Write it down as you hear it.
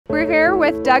We're here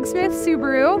with Doug Smith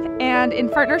Subaru, and in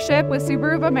partnership with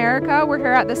Subaru of America, we're here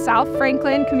at the South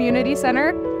Franklin Community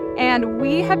Center, and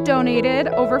we have donated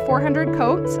over 400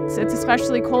 coats. So it's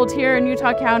especially cold here in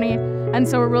Utah County, and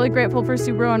so we're really grateful for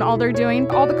Subaru and all they're doing.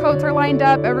 All the coats are lined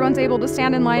up, everyone's able to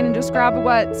stand in line and just grab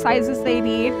what sizes they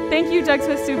need. Thank you, Doug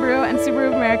Smith Subaru and Subaru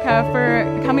of America,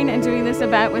 for coming and doing this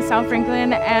event with South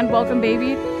Franklin and Welcome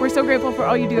Baby. We're so grateful for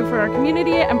all you do for our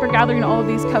community and for gathering all of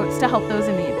these coats to help those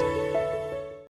in need.